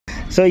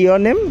So your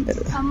name?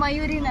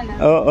 Mayuri Nala.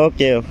 Oh,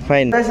 okay,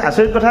 fine.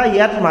 Asol kotha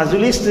yat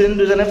Majuli student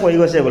dujane pori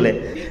goise bole.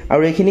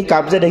 Aru ekhini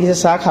cup je dekhise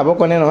sa khabo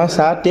kone no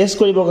sa taste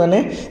koribo kane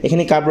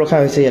ekhini cup rakha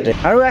hoise yate.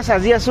 Aru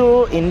aji asu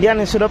Indian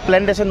Institute of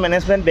Plantation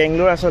Management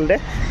Bengaluru asolde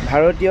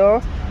Bharatiyo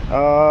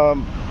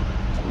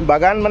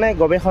বাগান মানে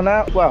গবেষণা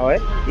কোৱা হয়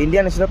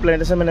Indian institute of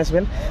plantation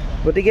management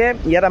গতিকে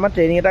ইয়াত আমাৰ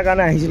training এটা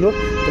কাৰণে আহিছিলো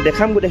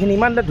দেখাম গুটেখিনি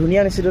ইমান এটা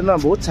ধুনীয়া ইনস্টিটিউট ন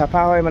বহুত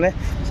সাফা হয় মানে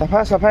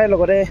সাফাই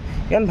লগতে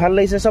ইমান ভাল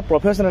লাগিছে সব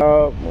প্ৰফেশনাল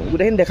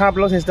গুটেখিনি দেখা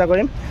আপোনালোক চেষ্টা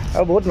কৰিম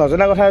আৰু বহুত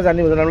নজনা কথা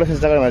জানিবলৈ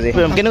চেষ্টা কৰিম আজি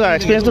কেনেকুৱা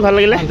এক্সপেৰিয়েন্সটো ভাল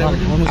লাগিলে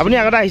আপুনি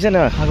আগতে আহিছে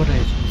না আগতে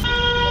আহিছে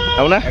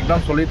আপোনাৰ একদম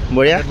সলিড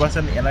বঢ়িয়া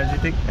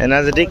 100%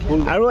 এনাৰ্জেটিক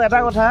আৰু এটা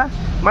কথা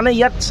মানে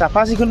ইয়াত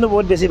সাফা চিকুনটো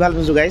বহুত বেছি ভাল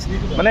পাইছো গাইজ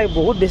মানে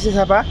বহুত বেছি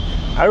সাফা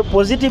আৰু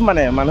পজিটিভ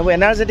মানে মানুহবোৰ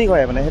এনাৰ্জেটিক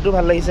হয় মানে হেতু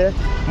ভাল লাগিছে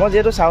মই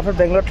যেটো সাউথ অফ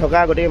বেংগলৰ থকা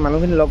গতে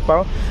মানুহখিনি লগ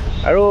পাও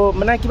আৰু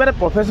মানে কিবা এটা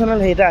প্ৰফেশনাল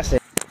হেটা আছে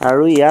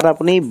আৰু ইয়াত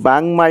আপুনি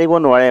বাং মাৰিব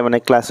নোৱাৰে মানে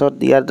ক্লাছত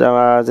ইয়াত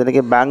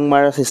যেনেকৈ বাং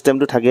মাৰা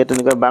সিস্টেমটো থাকে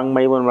তেনেকৈ বাং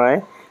মাৰিব নোৱাৰে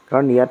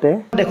কাৰণ ইয়াতে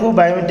দেখো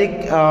বায়োমেট্ৰিক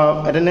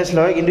এটেন্ডেন্স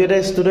লয় কিন্তু এটা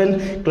ষ্টুডেন্ট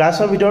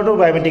ক্লাছৰ ভিতৰতো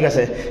বায়োমেট্ৰিক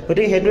আছে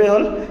গতিকে হেতুৱে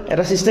হল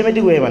এটা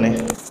সিস্টেমেটিক ওয়ে মানে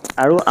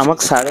আৰু আমাক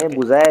সাৰে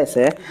বুজাই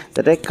আছে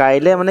যাতে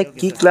কাইলে মানে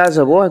কি ক্লাছ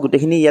হ'ব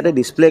গুটেখিনি ইয়াতে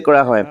ডিসপ্লে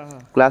কৰা হয়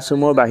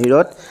ক্লাছৰুমৰ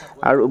বাহিৰত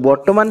আৰু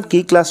বৰ্তমান কি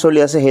ক্লাছ চলি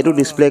আছে হেতু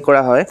ডিসপ্লে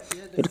কৰা হয়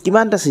এটো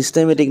কিমানটা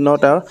সিস্টেমেটিক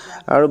নট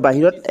আৰু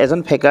বাহিৰত এজন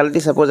ফেকাল্টি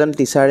সাপোজ এন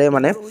টিচাৰে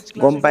মানে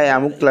গম পায়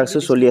আমুক ক্লাছটো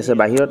চলি আছে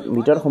বাহিৰত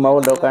ভিতৰত সোমাব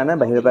দৰকাৰ নাই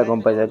বাহিৰৰ পৰা গম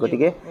পাই যায়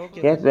গতিকে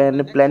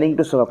প্ল্যানিং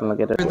টু সব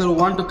আপোনালোকে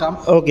want to come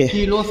okay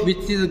he knows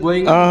which is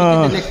going on which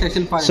is the next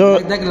station fine so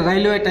like the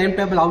railway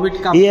timetable how it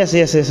comes yes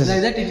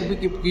like that it will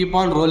keep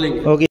on rolling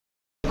okay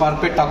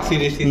corporate talk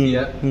series is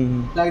here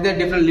like that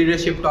different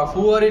leadership talk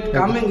who are it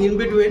coming in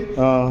between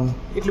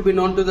it will be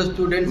known to the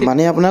students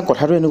মানে আপোনাৰ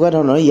কথাটো এনেকুৱা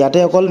ধৰণৰ ইয়াতে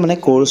অকল মানে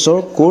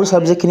কোৰ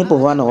subject খিনি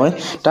পঢ়োৱা নহয়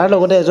তাৰ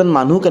লগতে এজন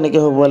মানুহ কেনেকৈ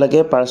হ'ব লাগে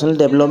পাৰ্সোনাল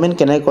ডেভেলপমেন্ট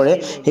কেনেকৈ কৰে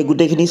সেই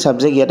গুটেখিনি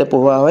সাবজেক্ট ইয়াতে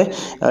পঢ়োৱা হয়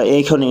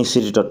এইখন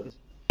ইনষ্টিটিউটত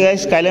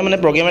গাইস কাইলে মানে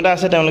প্ৰগ্ৰাম এটা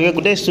আছে তেওঁলোকে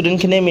গুটে ষ্টুডেন্ট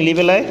খিনি মিলি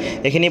পেলাই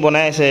এখিনি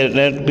বনাই আছে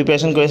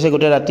প্ৰিপাৰেচন কৰিছে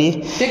গুটে ৰাতি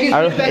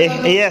আৰু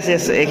yes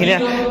এখিনি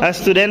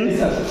ষ্টুডেন্ট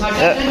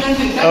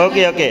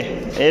okay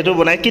এটো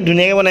বনাই কি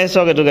ধুনীয়াকৈ বনাইছে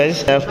এটো guys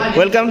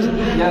welcome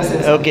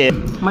okay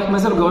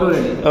myself Gaurav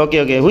Reddy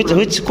okay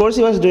which course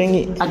you was doing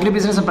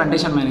agribusiness and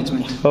plantation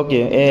management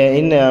okay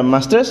in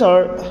masters or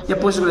yeah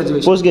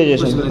post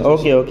graduation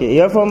okay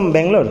you are from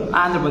Bangalore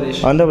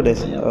Andhra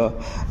Pradesh oh.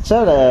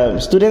 Sir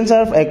students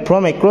are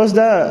from across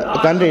the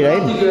country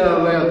right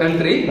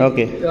country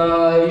okay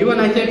even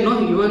I said no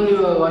even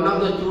one of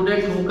the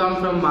students who come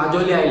from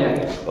Majuli island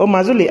oh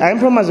Majuli I am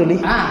from Majuli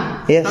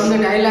yes from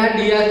that island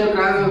he has to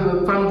come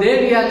from there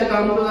he has to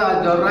come to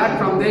Jorhat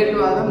from there to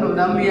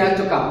Adam he has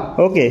to come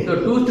okay so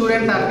two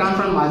students are come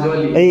from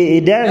Majuli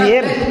they are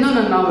here no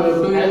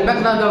to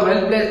respect the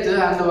well placed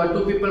and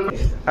two people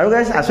আৰু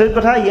guys আসল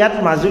কথা ইয়াত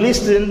Majuli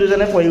student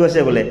দুজনে পঢ়ি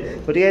গৈছে বলে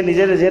গতিকে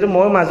নিজে যেহেতু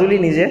মই মাজুলী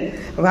নিজে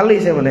ভাল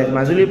লাগিছে মানে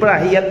মাজুলীৰ পৰা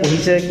আহি ইয়াত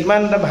পঢ়িছে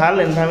কিমান এটা ভাল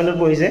এনভায়ৰনমেন্টত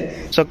পঢ়িছে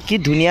সব কি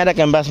ধুনীয়া এটা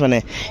কেম্পাস মানে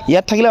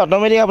ইয়াত থাকিলে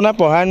অটোমেটিক আপোনাৰ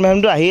পঢ়াৰ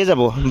এনভায়ৰনমেন্টটো আহিয়ে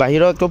যাব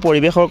বাহিৰৰ একো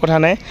পৰিবেশৰ কথা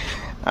নাই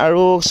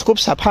আৰু খুব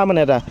সাফা মানে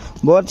এটা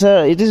বহুত sir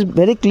it is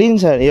very clean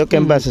sir your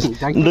campus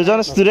দুজন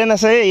ষ্টুডেন্ট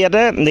আছে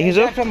ইয়াতে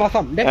দেখিছো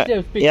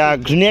ইয়া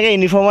ধুনীয়াকে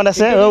ইউনিফৰ্মত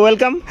আছে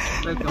welcome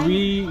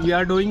we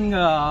are doing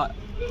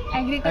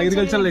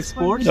agricultural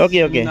exports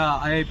okay in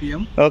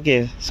IIPM okay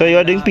so you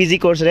are doing PG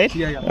course right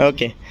yeah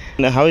okay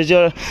now how is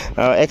your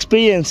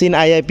experience in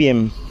IIPM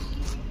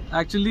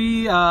actually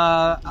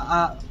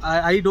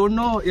I don't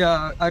know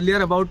earlier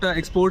about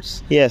exports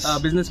yes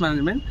business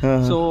management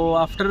so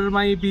after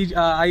my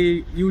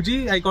UG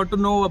I got to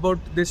know about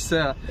this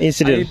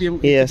IIPM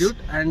institute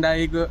and I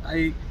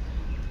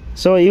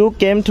so you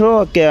came through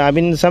I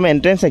mean some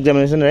entrance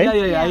examination right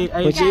yeah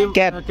I gave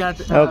CAT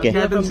okay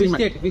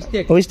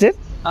which state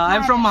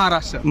I'm from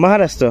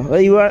Maharashtra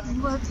oh, you are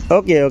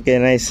okay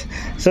nice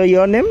so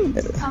your name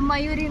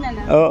Mayuri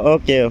Nala oh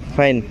okay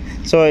fine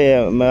so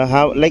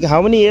how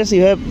many years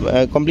you have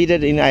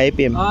completed in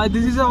IIPM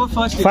this is our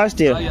first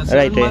year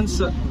right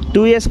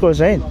 2 years course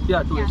right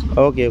yeah 2 years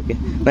okay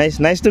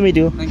nice to meet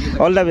you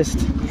all the best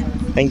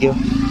thank you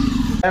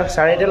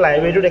sare eta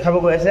library to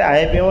dekhabo goi ase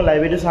IIPM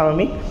library to sam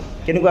ami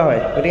কেনেকুৱা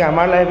হয় গতিকে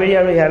আমাৰ library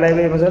আৰু ইয়াৰ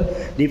লাইব্ৰেৰীৰ মাজত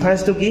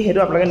ডিফাৰেন্সটো কি হেতু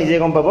আপোনালোকে নিজে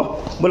গম পাব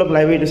বলক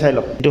লাইব্ৰেৰীটো চাই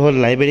লওক এটো হল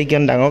লাইব্ৰেৰী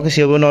কিমান ডাঙৰকৈ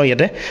চিব ন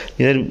ইয়াতে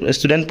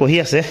ষ্টুডেন্ট পঢ়ি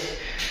আছে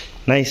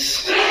nice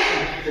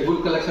good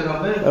collection of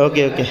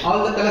okay all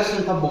the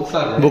collections of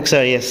books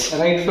are yes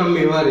right from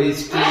your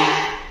history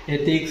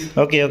ethics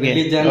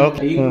religion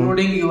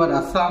including your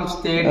Assam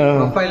state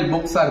profile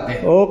books are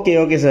there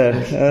okay sir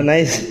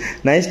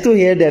nice to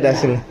hear that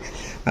actually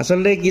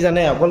আসলে কি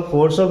জানে অকল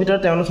কোৰ্সৰ ভিতৰত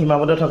তেওঁলোক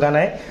সীমাবদ্ধ থকা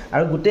নাই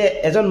আৰু গুটে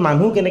এজন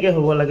মানুহ কেনেকৈ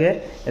হ'ব লাগে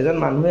এজন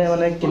মানুহে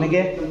মানে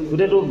কেনেকৈ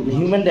গুটেটো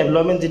হিউম্যান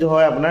ডেভেলপমেন্ট যেটো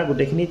হয় আপোনাৰ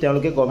গুটেখিনি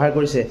তেওঁলোকে কভাৰ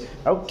কৰিছে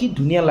আৰু কি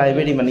ধুনীয়া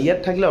লাইব্ৰেৰী মানে ইয়াত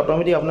থাকিলে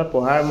অটোমেটিক আপোনাৰ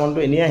পঢ়াৰ মনটো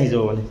এনেই আহি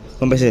যাব মানে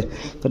গম পাইছে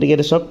গতিকে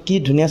এটা সব কি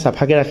ধুনীয়া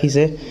সাফাকে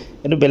ৰাখিছে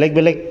এটো বেলেগ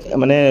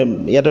মানে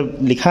ইয়াতে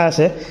লিখা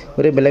আছে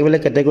গতে বেলেগ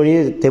কেটেগৰী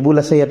টেবুল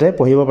আছে ইয়াতে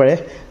পঢ়িব পাৰে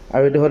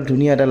আৰু এটো হল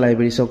ধুনীয়া এটা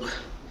লাইব্ৰেৰী সব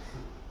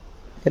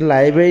এটা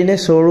লাইব্ৰেৰী নে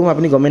শ্ব'ৰুম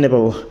আপুনি গমেই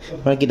নাপাব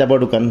মানে কিতাপৰ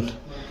দোকান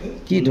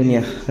কি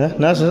ধুনীয়া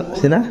না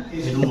চিনা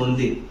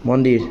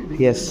মন্দিৰ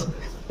য়েছ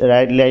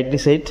ৰাইটলি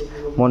ছেইড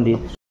মন্দিৰ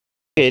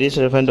এৰিছ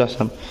ৰেফাৰেঞ্চ টু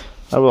আছাম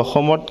আৰু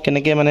অসমত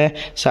কেনেকৈ মানে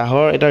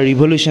চাহৰ এটা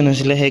ৰিভলিউশ্যন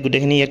হৈছিলে সেই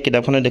গোটেইখিনি ইয়াত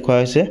কিতাপখনে দেখুওৱা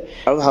হৈছে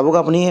আৰু ভাবক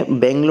আপুনি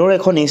বেংগলোৰ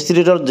এখন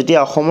ইনষ্টিটিউটত যেতিয়া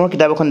অসমৰ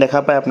কিতাপ এখন দেখা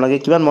পায় আপোনালোকে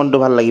কিমান মনটো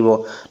ভাল লাগিব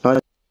নহয়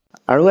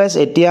আৰু গাইজ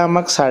এতিয়া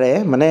আমাক ছাৰে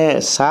মানে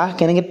চাহ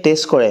কেনেকৈ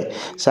টেষ্ট কৰে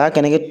চাহ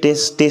কেনেকৈ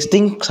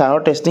টেষ্টিং চাহৰ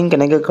টেষ্টিং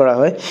কেনেকৈ কৰা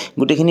হয়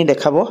গোটেইখিনি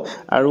দেখাব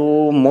আৰু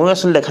ময়ো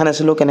আচলতে দেখা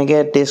নাছিলোঁ কেনেকৈ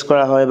টেষ্ট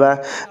কৰা হয় বা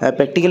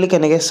প্ৰেক্টিকেলি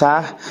কেনেকৈ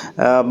চাহ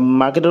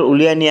মাৰ্কেটত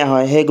উলিয়াই নিয়া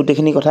হয় সেই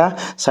গোটেইখিনি কথা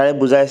ছাৰে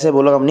বুজাইছে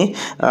ব'লক আপুনি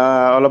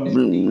অলপ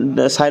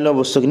চাই লওঁ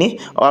বস্তুখিনি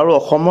আৰু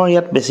অসমৰ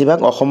ইয়াত বেছিভাগ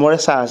অসমৰে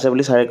চাহ আছে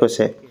বুলি ছাৰে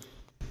কৈছে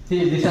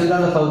See, these are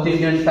the South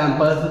Indian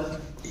samples.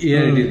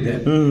 Here it is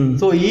there.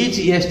 So each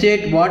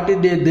estate, what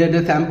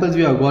the samples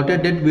we have got it,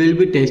 that we will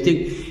be testing.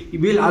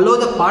 Will allow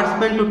the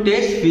participant to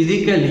taste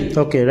physically.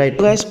 Okay, right.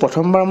 Guys,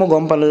 প্ৰথমবাৰ মই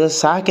গম পালোঁ যে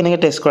চাহ কেনেকৈ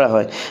test কৰা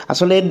হয়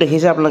আচলতে এইটো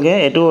দেখিছে আপোনালোকে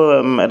এইটো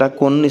এটা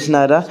কোন নিচিনা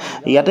এটা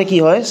ইয়াতে কি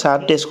হয় চাহ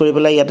টেষ্ট কৰি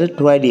পেলাই ইয়াতে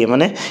ধুৱাই দিয়ে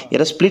মানে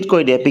ইয়াতে স্প্লিট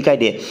কৰি দিয়ে পিকাই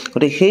দিয়ে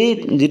গতিকে সেই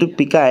যিটো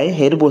পিকাই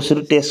সেইটো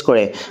বস্তুটো টেষ্ট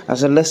কৰে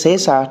আচলতে সেই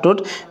চাহটোত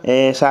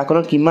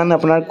চাহখনত কিমান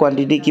আপোনাৰ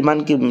কোৱান্টিটি কিমান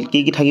কি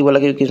থাকিব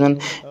লাগে কিছুমান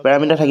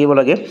পেৰামিটাৰ থাকিব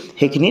লাগে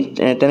সেইখিনি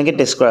তেনেকৈ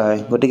টেষ্ট কৰা হয়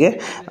গতিকে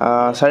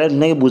ছাৰে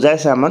ধুনীয়াকৈ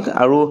বুজাইছে আমাক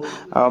আৰু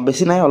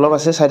বেছি নাই অলপ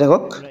আছে চাই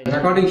থাকক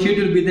Recording sheet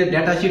will be there,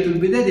 data sheet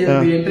will be there, they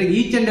will be entering,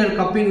 each and every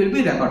cupping will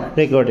be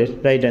recorded,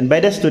 right, and by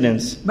the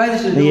students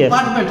yes.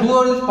 Participant,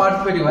 whoever is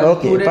participating,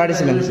 okay, student,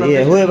 participants,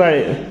 yeah, whoever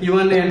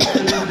even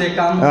they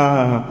come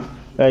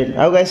right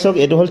আৰু guys চাওক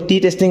এইটো হ'ল T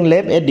testing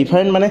লেব এই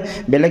different মানে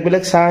বেলেগ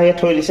বেলেগ চাহ ইয়াত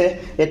থৈ দিছে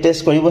এই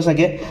টেষ্ট কৰিব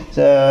চাগে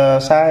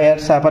চাহ ইয়াত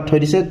চাহপাত থৈ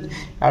দিছে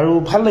আৰু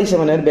ভাল লাগিছে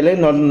মানে বেলেগ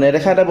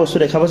নেদেখা এটা বস্তু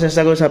দেখাব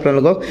চেষ্টা কৰিছে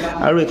আপোনালোকক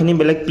আৰু এইখিনি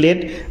বেলেগ প্লেট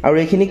আৰু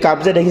এইখিনি কাপ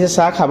যে দেখিছে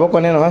চাহ খাব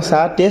কাৰণে নহয়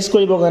চাহ টেষ্ট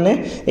কৰিবৰ কাৰণে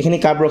এইখিনি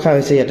কাপ ৰখা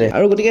হৈছে ইয়াতে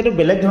আৰু গতিকে এইটো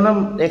বেলেগ ধৰণৰ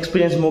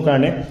এক্সপিৰিয়েঞ্চ মোৰ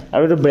কাৰণে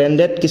আৰু এইটো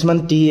ব্ৰেণ্ডেড কিছুমান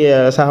টি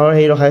চাহৰ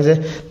হেৰি ৰখা হৈছে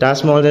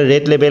তাজমহল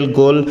ৰেড লেবেল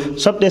গ'ল্ড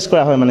চব টেষ্ট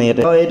কৰা হয় মানে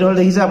ইয়াতে এইটো হ'ল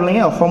দেখিছে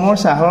আপোনালোকে অসমৰ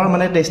চাহৰ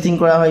মানে টেষ্টিং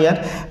কৰা হয় ইয়াত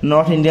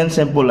north Indian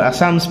sample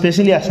Assam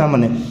specially Assam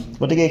মানে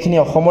গতিকে এইখিনি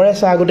অসমৰে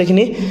চাহ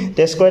গোটেইখিনি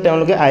টেষ্ট কৰে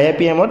তেওঁলোকে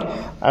IIPMত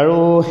আৰু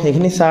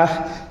এইখিনি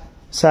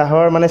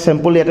চাহৰ মানে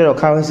চেম্পল ইয়াতে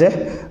ৰখা হৈছে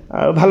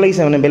আৰু ভাল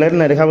লাগিছে মানে বেলেগ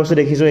নেদেখা বস্তু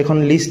দেখিছোঁ এখন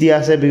লিষ্ট দিয়া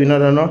আছে বিভিন্ন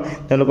ধৰণৰ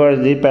তেওঁলোকৰ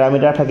যি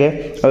পেৰামিটাৰ থাকে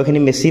আৰু এইখিনি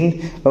machine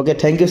okay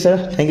thank U sir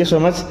thank you so'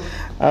 much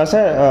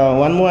sir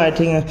one মোৰ আই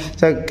think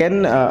sir can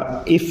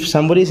if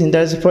somebody is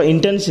interested for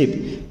internship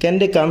can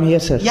they come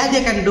here sir yeah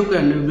they can do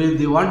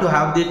they want to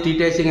have the tea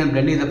tasting and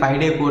blending the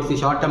 5-day course the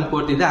short term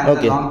course is that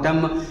okay. Long term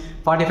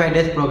 45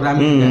 days program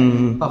is there.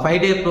 A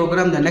 5-day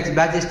program the next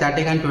batch is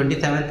starting on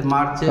 27th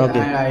March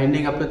okay.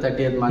 Ending up to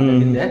 30th March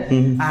is there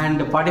and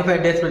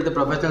 45 days with the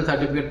professional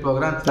certificate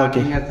program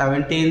starting at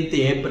 17th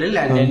April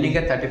and ending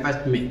at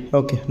 31st May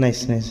okay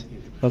nice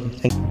okay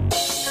thank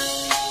you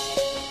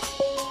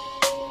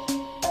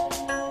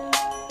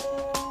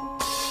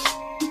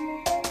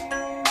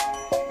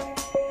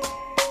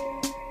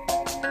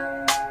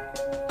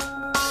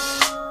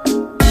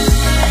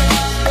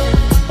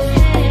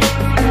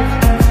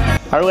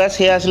আৰু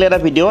সেয়া আছিলে এটা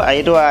video'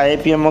 এইটো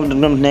IIPMক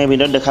একদম ধুনীয়া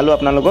ভিডিঅ'ত দেখালোঁ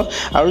আপোনালোকক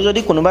আৰু যদি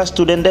কোনোবা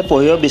ষ্টুডেণ্টে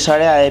পঢ়িব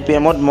বিচাৰে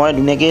IIPMত মই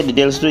ধুনীয়াকৈ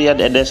ডিটেইলছটো ইয়াত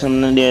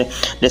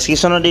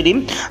ডেছক্ৰিপশ্যনত দি দিম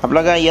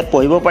আপোনালোকে ইয়াত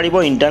পঢ়িব পাৰিব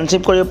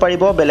ইণ্টাৰ্ণশ্বিপ কৰিব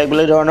পাৰিব বেলেগ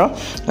বেলেগ ধৰণৰ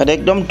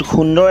একদম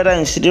সুন্দৰ এটা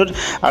ইনষ্টিটিউট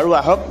আৰু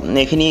আহক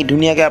এইখিনি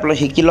ধুনীয়াকৈ আপোনালোকে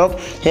শিকি লওক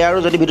সেয়া আৰু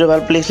যদি ভিডিঅ'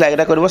 ভাল প্লিজ লাইক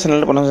এটা কৰিব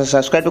চেনেলটো প্ৰথমতে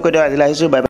ছাবস্ক্ৰাইবটো কৰি দিয়ক আজিলৈ আহিছোঁ বাই